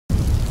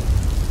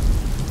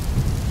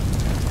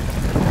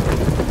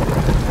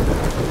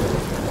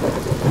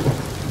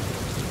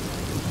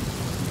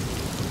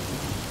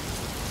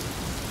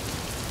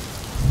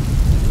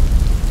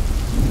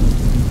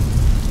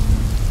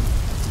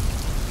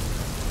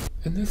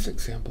In this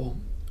example,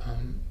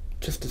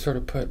 just to sort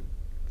of put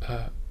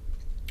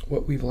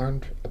what we've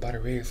learned about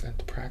arrays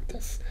into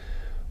practice,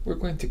 we're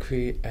going to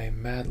create a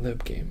Mad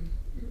Lib game.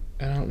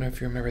 I don't know if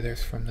you remember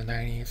this from the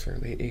 90s or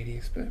late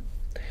 80s, but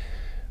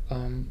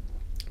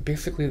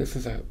basically this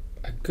is a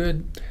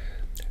good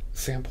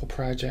sample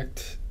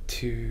project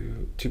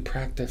to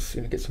practice,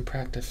 get some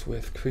practice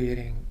with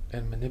creating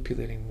and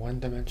manipulating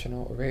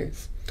one-dimensional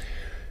arrays.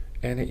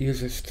 And it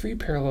uses 3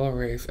 parallel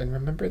arrays, and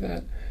remember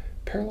that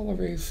parallel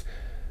arrays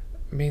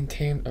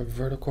maintain a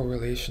vertical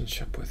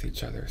relationship with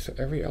each other. So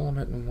every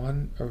element in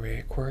one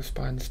array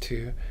corresponds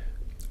to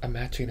a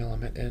matching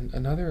element in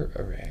another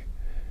array,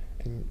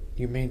 and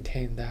you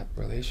maintain that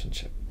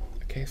relationship.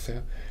 Okay,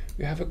 so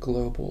you have a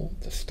global,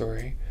 the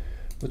story,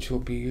 which will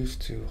be used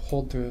to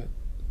hold the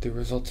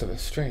results of a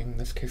string, in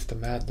this case the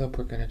Mad Lib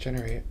we're going to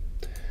generate.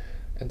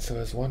 And so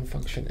as one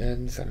function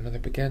ends and another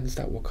begins,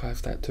 that will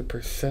cause that to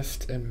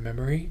persist in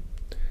memory,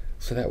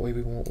 so that way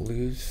we won't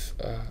lose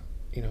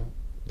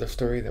the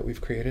story that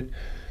we've created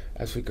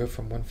as we go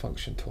from one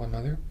function to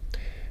another.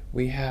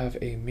 We have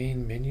a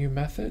main menu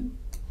method,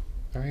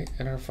 all right,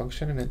 in our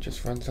function, and it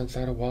just runs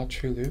inside a while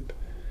true loop.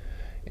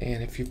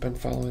 And if you've been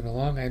following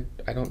along,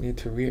 I don't need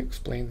to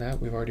re-explain that.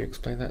 We've already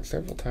explained that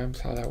several times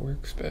how that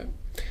works, but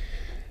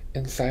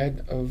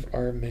inside of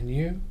our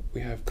menu,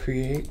 we have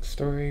create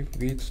story,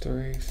 read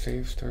story,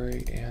 save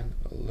story, and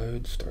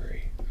load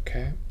story,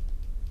 okay?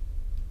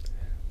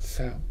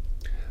 So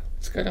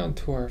let's go down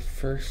to our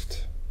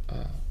first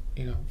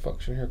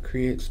function here,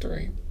 create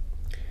story,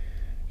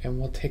 and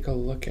we'll take a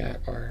look at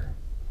our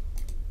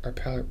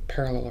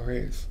parallel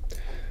arrays.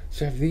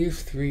 So you have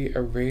these 3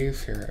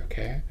 arrays here,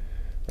 okay,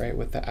 right,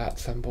 with the @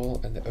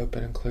 symbol and the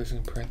open and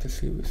closing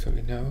parentheses, so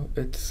we know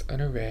it's an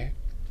array.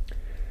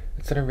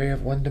 It's an array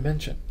of 1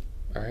 dimension,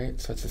 all right,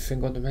 so it's a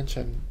single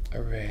dimension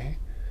array.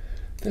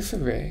 This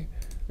array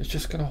is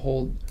just going to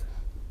hold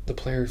the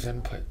player's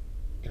input,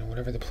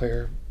 whatever the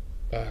player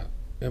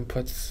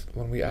inputs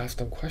when we ask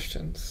them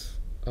questions,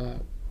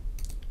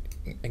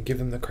 and give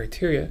them the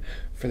criteria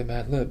for the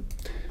Mad Lib.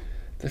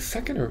 The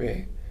second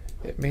array,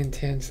 it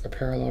maintains a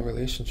parallel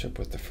relationship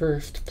with the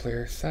first.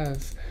 Player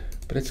says,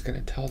 but it's going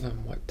to tell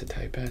them what to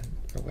type in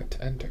or what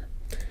to enter.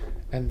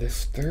 And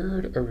this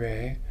third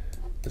array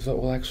is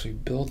what will actually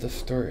build the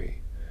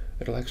story.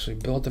 It'll actually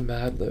build the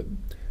Mad Lib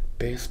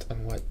based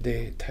on what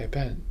they type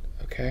in,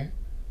 okay?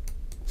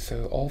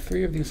 So all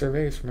 3 of these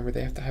arrays, remember,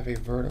 they have to have a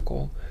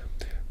vertical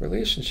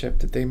relationship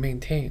that they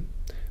maintain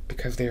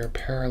because they are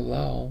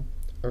parallel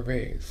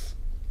arrays.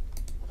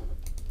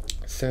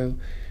 So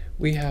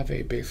we have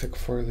a basic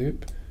for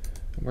loop,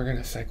 and we're going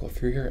to cycle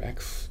through here.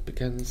 X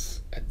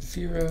begins at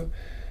 0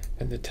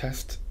 in the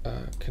test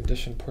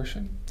condition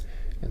portion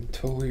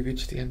until we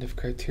reach the end of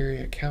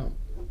criteria count.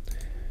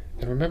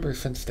 And remember,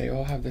 since they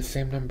all have the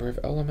same number of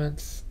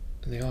elements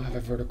and they all have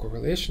a vertical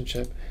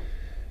relationship,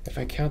 if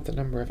I count the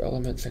number of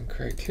elements in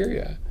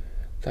criteria,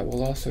 that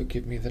will also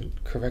give me the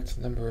correct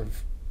number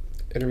of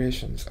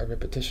iterations or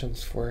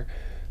repetitions for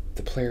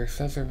the player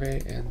says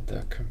array and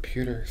the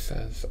computer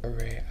says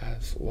array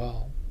as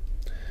well.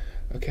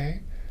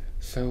 Okay,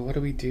 so what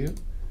do?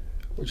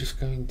 We're just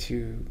going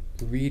to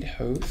read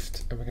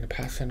host, and we're going to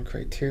pass in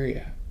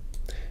criteria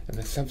and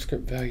the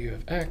subscript value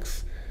of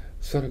x,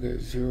 so it'll go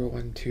 0,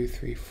 1, 2,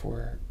 3,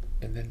 4,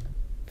 and then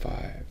 5.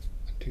 1,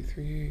 2,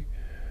 3.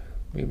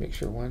 Let me make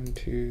sure 1,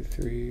 2,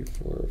 3,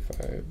 4,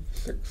 5,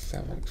 6,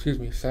 7. Excuse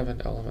me,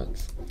 7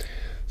 elements.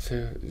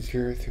 So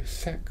 0 through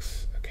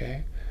 6.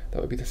 Okay,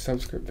 that would be the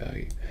subscript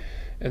value.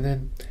 And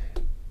then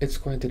it's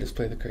going to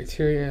display the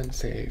criteria and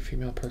say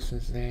female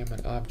person's name,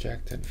 an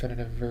object,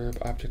 infinitive verb,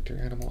 object or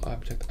animal,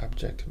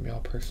 object,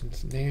 male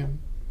person's name.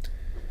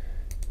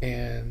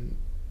 And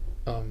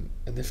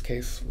in this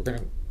case, we're going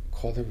to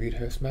call the read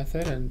host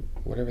method, and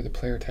whatever the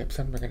player types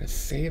in, we're going to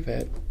save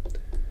it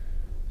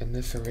in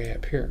this array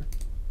up here.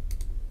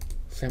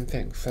 Same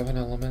thing, 7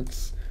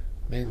 elements,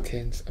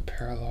 maintains a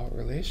parallel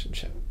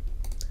relationship.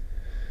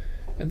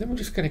 And then we're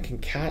just going to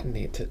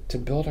concatenate to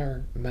build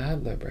our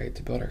Mad Lib, right?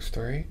 To build our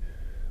story,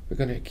 we're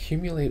going to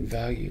accumulate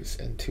values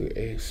into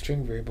a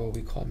string variable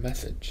we call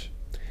message.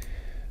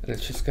 And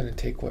it's just going to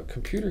take what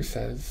computer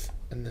says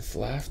in this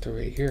last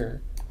array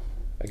here.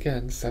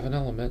 Again, 7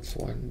 elements,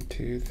 1,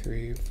 2,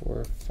 3,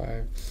 4,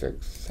 5,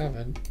 6, 7.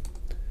 And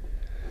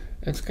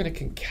it's going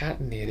to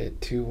concatenate it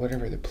to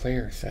whatever the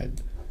player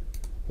said,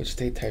 which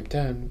they typed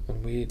in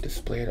when we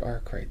displayed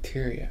our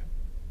criteria.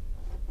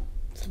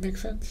 Does that make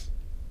sense?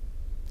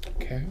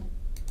 Okay,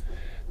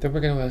 then we're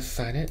going to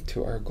assign it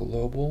to our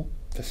global,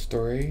 the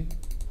story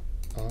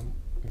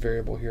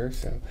variable here.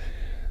 So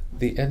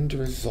the end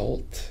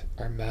result,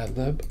 our Mad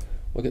Lib,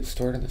 will get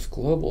stored in this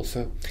global.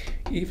 So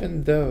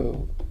even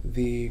though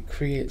the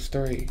create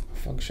story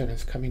function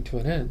is coming to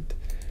an end,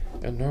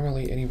 and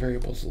normally any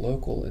variables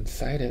local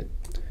inside it,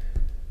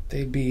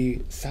 they'd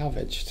be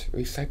salvaged,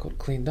 recycled,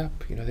 cleaned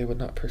up. They would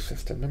not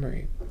persist in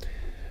memory.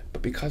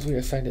 But because we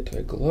assigned it to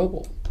a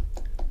global,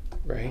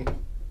 right,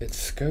 its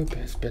scope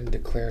has been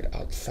declared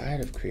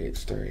outside of create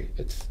story.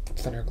 It's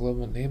in our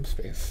global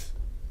namespace.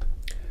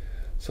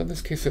 So in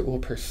this case, it will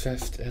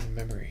persist in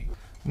memory.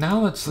 Now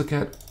let's look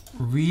at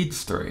read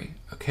story,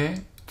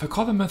 okay? If I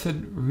call the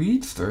method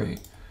read story,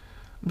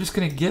 I'm just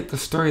going to get the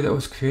story that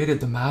was created,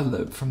 the Mad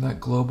Lib, from that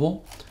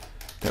global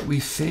that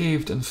we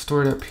saved and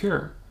stored up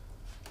here.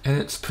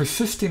 And it's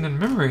persisting in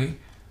memory.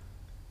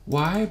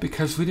 Why?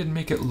 Because we didn't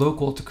make it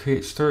local to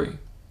create story.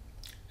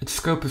 Its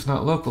scope is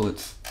not local,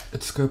 its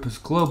scope is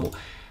global.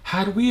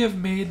 Had we have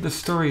made the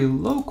story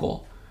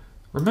local,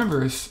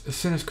 remember, as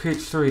soon as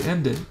create story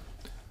ended,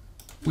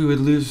 we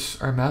would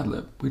lose our Mad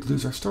Lib. We'd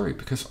lose our story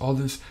because all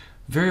those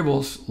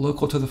variables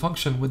local to the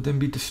function would then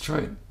be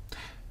destroyed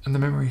and the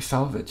memory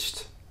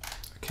salvaged.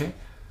 Okay,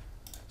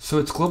 so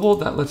it's global.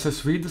 That lets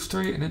us read the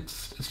story, and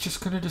it's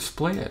just going to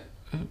display it,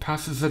 and it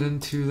passes it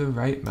into the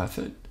write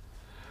method.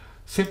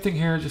 Same thing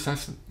here, just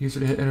ask the user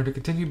to hit enter to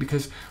continue,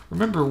 because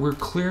remember, we're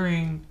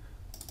clearing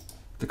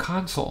the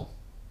console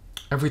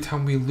every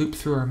time we loop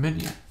through our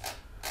menu.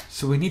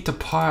 So we need to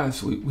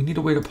pause. We need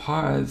a way to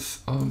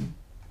pause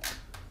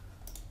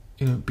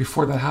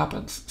before that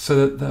happens,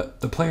 so that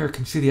the player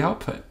can see the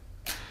output.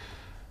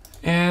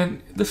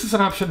 And this is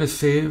an option to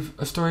save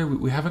a story.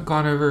 We haven't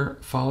gone over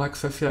file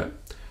access yet.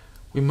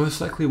 We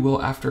most likely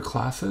will after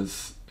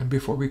classes and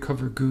before we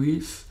cover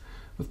GUIs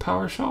with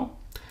PowerShell.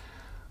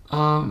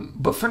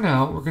 But for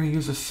now, we're going to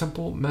use a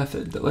simple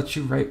method that lets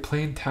you write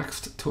plain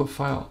text to a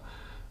file.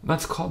 And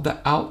that's called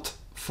the out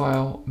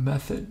file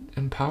method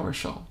in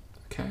PowerShell.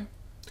 Okay.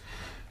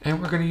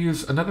 And we're going to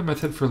use another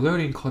method for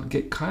loading called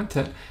get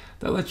content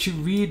that lets you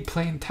read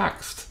plain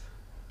text.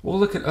 We'll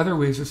look at other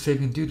ways of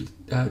saving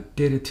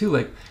data too,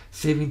 like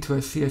saving to a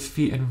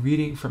CSV and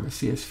reading from a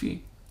CSV,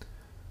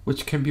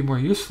 which can be more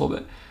useful.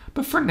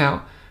 But for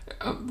now,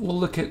 we'll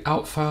look at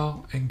out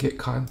file and get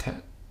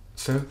content.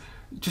 So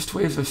just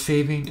ways of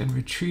saving and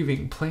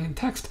retrieving plain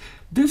text.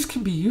 This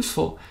can be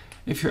useful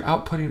if you're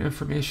outputting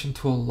information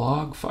to a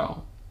log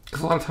file,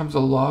 because a lot of times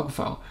a log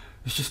file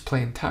is just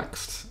plain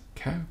text.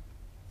 Okay.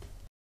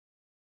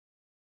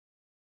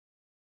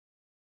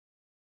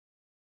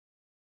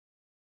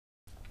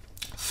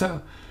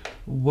 So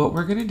what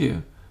we're going to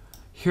do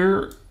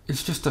here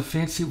is just a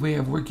fancy way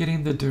of we're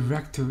getting the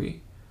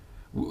directory.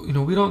 We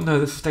don't know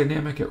this is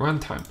dynamic at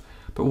runtime,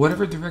 but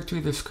whatever directory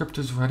the script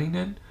is running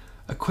in,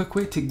 a quick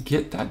way to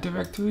get that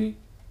directory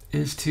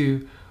is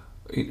to,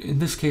 in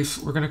this case,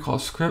 we're going to call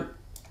script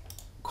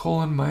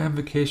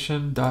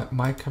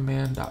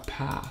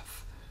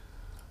myinvocation.mycommand.path.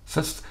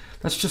 So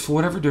that's just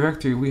whatever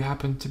directory we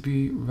happen to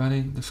be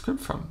running the script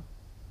from.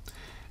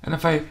 And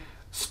if I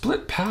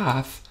split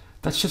path,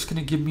 that's just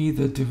going to give me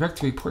the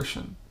directory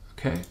portion,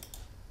 okay?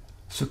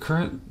 So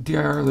current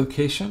dir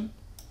location,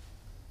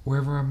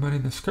 wherever I'm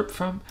running the script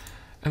from,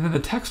 and then the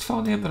text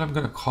file name that I'm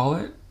going to call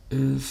it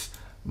is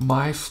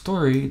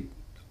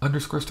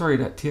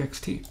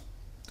mystory_story.txt.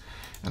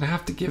 And I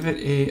have to give it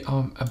a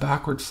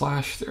backward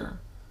slash there,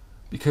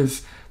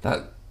 because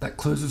that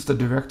closes the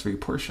directory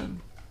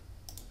portion,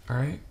 all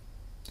right?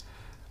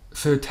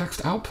 So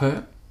text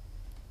output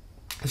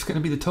is going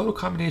to be the total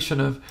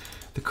combination of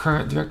the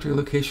current directory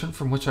location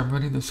from which I'm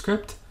running the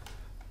script,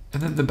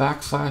 and then the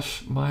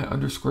backslash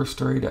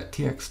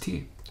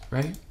my_story.txt,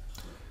 right?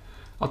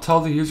 I'll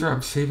tell the user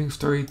I'm saving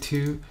story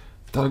to,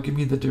 that'll give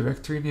me the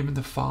directory name and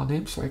the file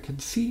name so I can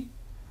see.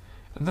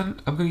 And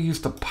then I'm going to use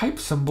the pipe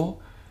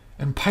symbol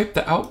and pipe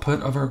the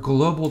output of our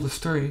global the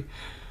story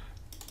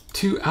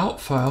to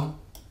out file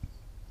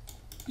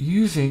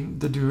using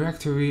the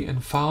directory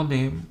and file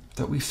name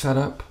that we set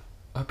up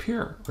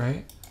here,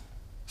 right?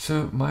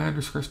 So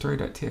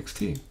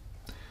my_story.txt.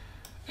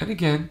 And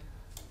again,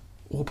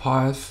 we'll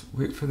pause,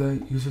 wait for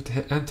the user to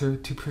hit enter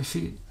to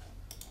proceed.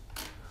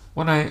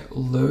 When I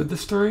load the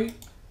story,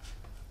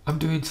 I'm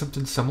doing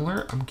something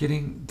similar. I'm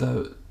getting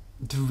the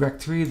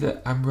directory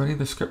that I'm running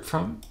the script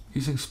from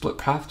using split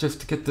path just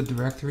to get the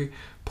directory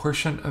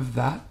portion of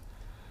that.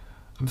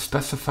 I'm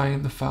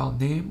specifying the file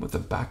name with a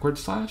backward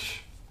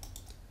slash.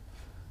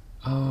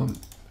 In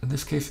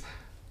this case,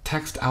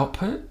 text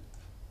output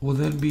will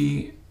then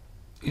be,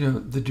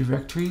 the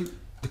directory,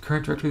 the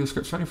current directory the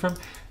script's running from,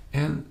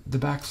 and the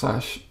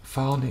backslash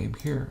file name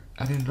here,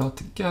 adding it all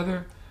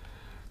together,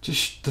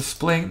 just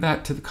displaying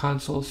that to the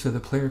console so the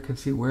player can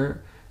see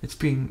where it's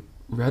being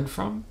read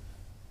from.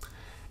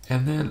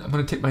 And then I'm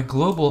going to take my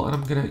global and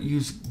I'm going to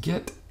use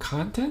get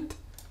content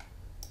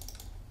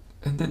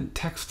and then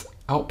text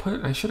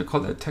output. I should have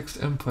called that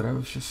text input. I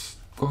was just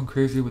going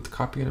crazy with the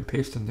copying and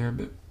pasting there,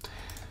 but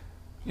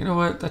you know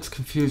what? That's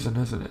confusing,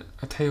 isn't it?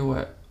 I tell you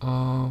what,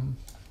 let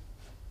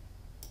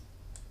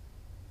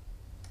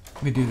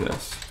me do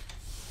this.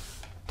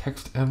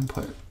 Text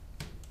input.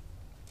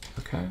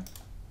 Okay.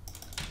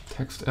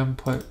 Text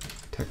input.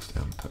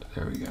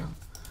 There we go.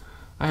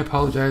 I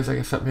apologize. I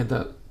guess that made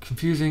that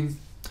confusing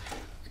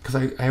because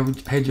I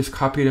had just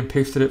copied and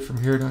pasted it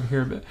from here down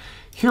here. But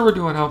here we're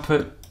doing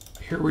output.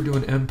 Here we're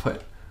doing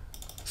input.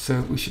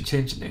 So we should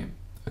change the name.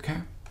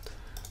 Okay.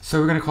 So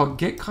we're going to call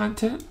get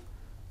content.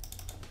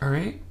 All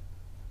right.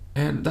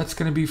 And that's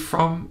going to be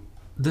from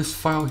this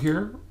file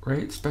here,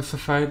 right?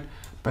 Specified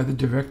by the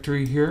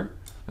directory here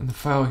and the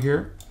file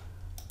here.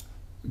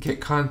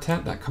 get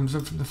content that comes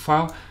in from the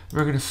file, and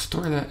we're going to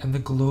store that in the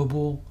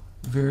global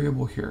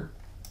variable here.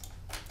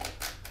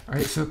 All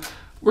right, so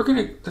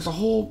there's a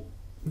whole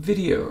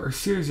video or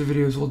series of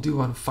videos we'll do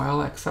on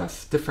file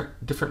access,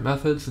 different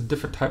methods and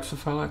different types of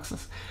file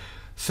access.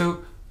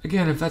 So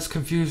again, if that's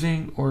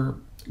confusing or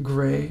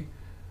gray,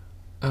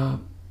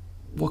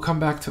 we'll come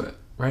back to it,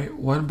 right?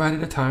 One byte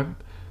at a time.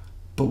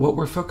 But what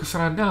we're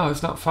focusing on now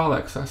is not file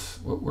access.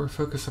 What we're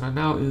focusing on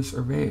now is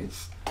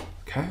arrays,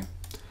 okay?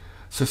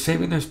 So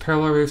saving those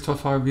parallel arrays to a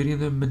file, reading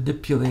them,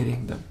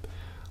 manipulating them.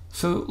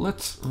 So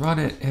let's run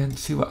it and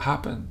see what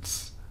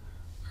happens.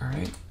 All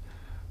right.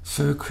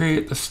 So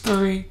create the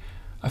story,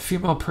 a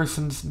female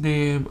person's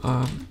name.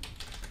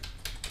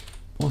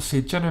 We'll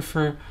say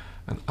Jennifer,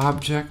 an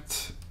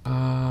object.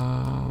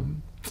 Let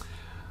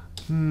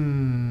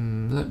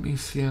me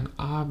see an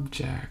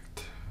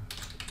object.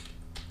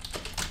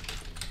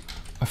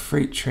 A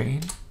freight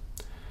train.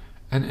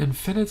 An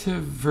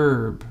infinitive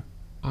verb.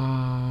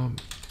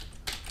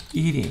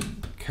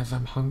 Eating, because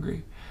I'm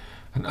hungry.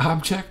 An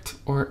object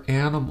or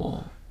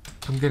animal.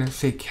 I'm going to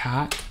say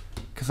cat,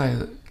 because I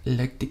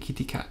like the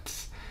kitty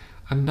cats.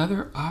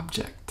 Another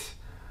object.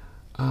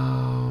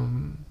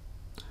 I'm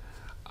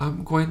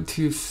going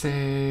to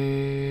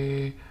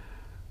say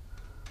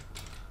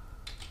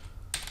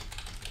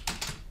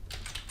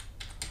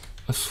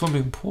a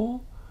swimming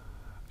pool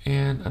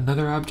and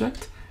another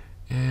object.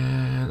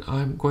 And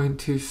I'm going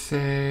to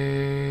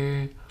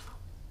say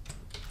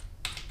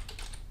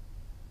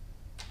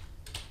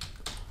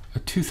a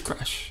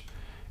toothbrush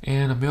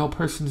and a male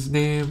person's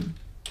name,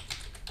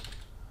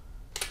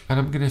 and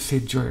I'm gonna say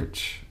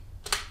George,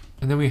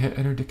 and then we hit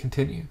enter to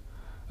continue.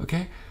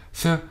 Okay,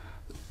 so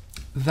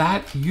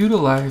that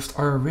utilized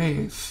our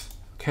arrays,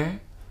 okay,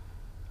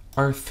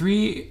 our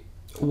 3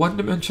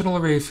 one-dimensional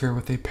arrays here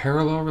with a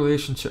parallel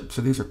relationship.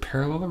 So these are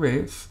parallel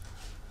arrays.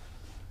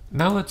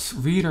 Now let's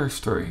read our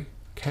story.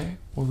 Okay,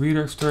 we'll read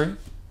our story.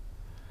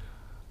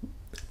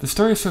 The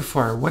story so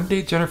far. One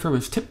day Jennifer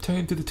was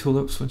tiptoeing through the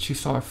tulips when she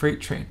saw a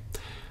freight train.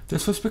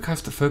 This was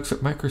because the folks at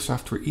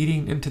Microsoft were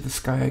eating into the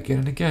sky again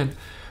and again.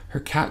 Her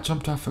cat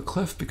jumped off a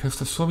cliff because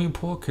the swimming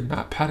pool could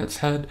not pat its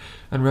head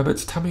and rub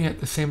its tummy at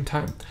the same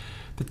time.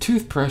 The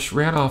toothbrush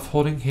ran off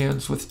holding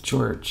hands with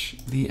George.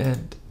 The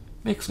end.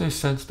 Makes no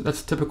sense, but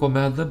that's typical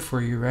Mad Lib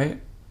for you, right?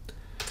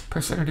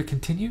 Press enter to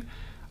continue.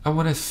 I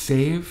want to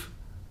save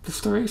the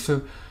story.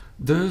 So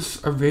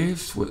those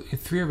arrays,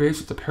 3 arrays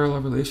with the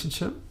parallel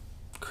relationship,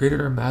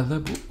 created our Mad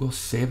Lib. We'll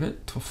save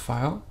it to a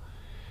file.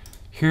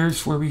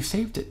 Here's where we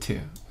saved it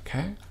to,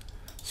 okay?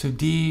 So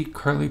D,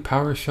 curly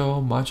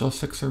PowerShell, module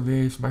 6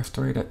 arrays,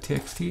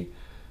 mystory.txt.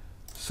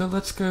 So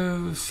let's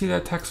go see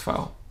that text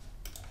file.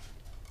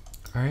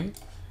 All right,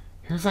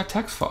 here's that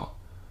text file.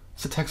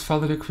 It's a text file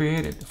that it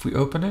created. If we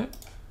open it,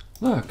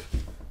 look,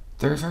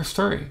 there's our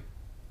story.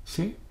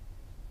 See?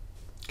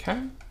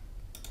 Okay.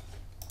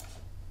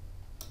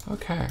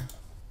 Okay.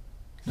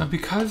 Now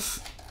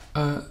because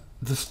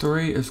the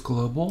story is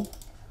global,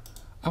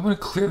 I want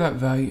to clear that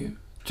value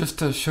just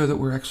to show that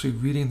we're actually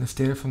reading this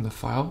data from the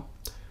file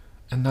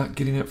and not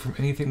getting it from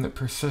anything that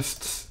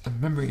persists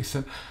in memory.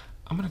 So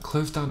I'm going to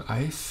close down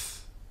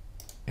ICE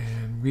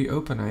and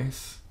reopen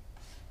ICE.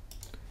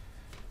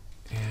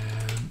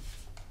 And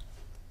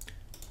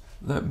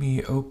let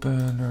me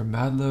open our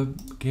Mad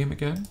Lib game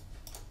again.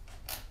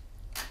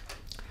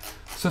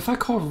 So if I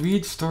call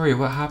read story,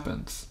 what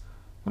happens?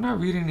 We're not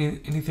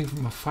reading anything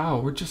from a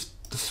file. We're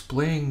just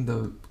displaying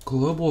the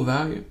global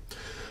value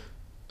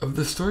of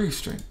the story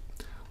string.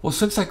 Well,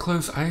 since I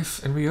closed ICE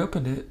and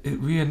reopened it, it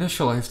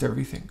reinitialized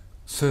everything.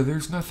 So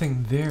there's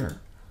nothing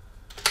there.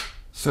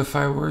 So if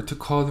I were to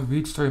call the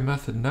read story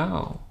method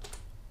now,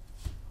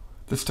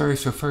 the story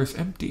so far is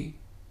empty.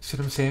 See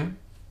what I'm saying?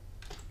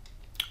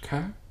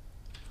 Okay.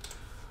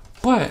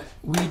 But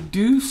we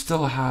do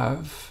still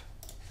have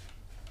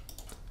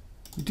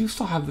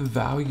the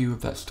value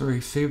of that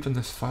story saved in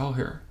this file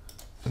here,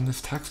 in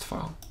this text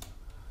file.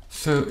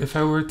 So if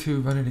I were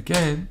to run it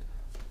again,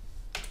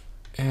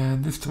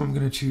 and this time I'm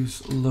going to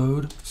choose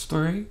load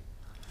story.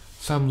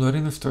 So I'm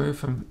loading the story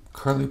from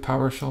curly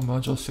PowerShell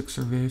module 6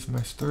 arrays,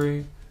 my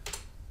story.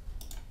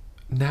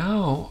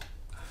 Now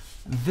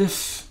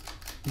this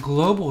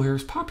global here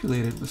is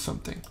populated with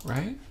something,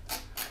 right?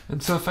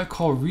 And so if I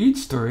call read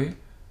story,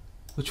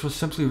 which will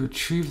simply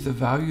retrieve the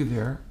value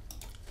there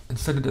and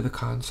send it to the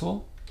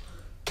console,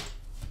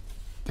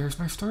 there's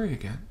my story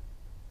again.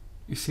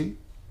 You see?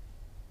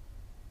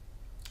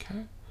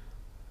 Okay.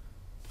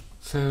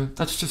 So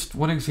that's just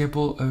one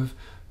example of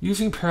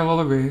using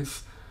parallel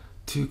arrays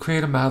to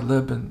create a Mad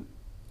Lib and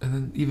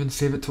then even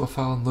save it to a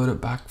file and load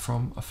it back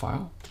from a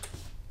file.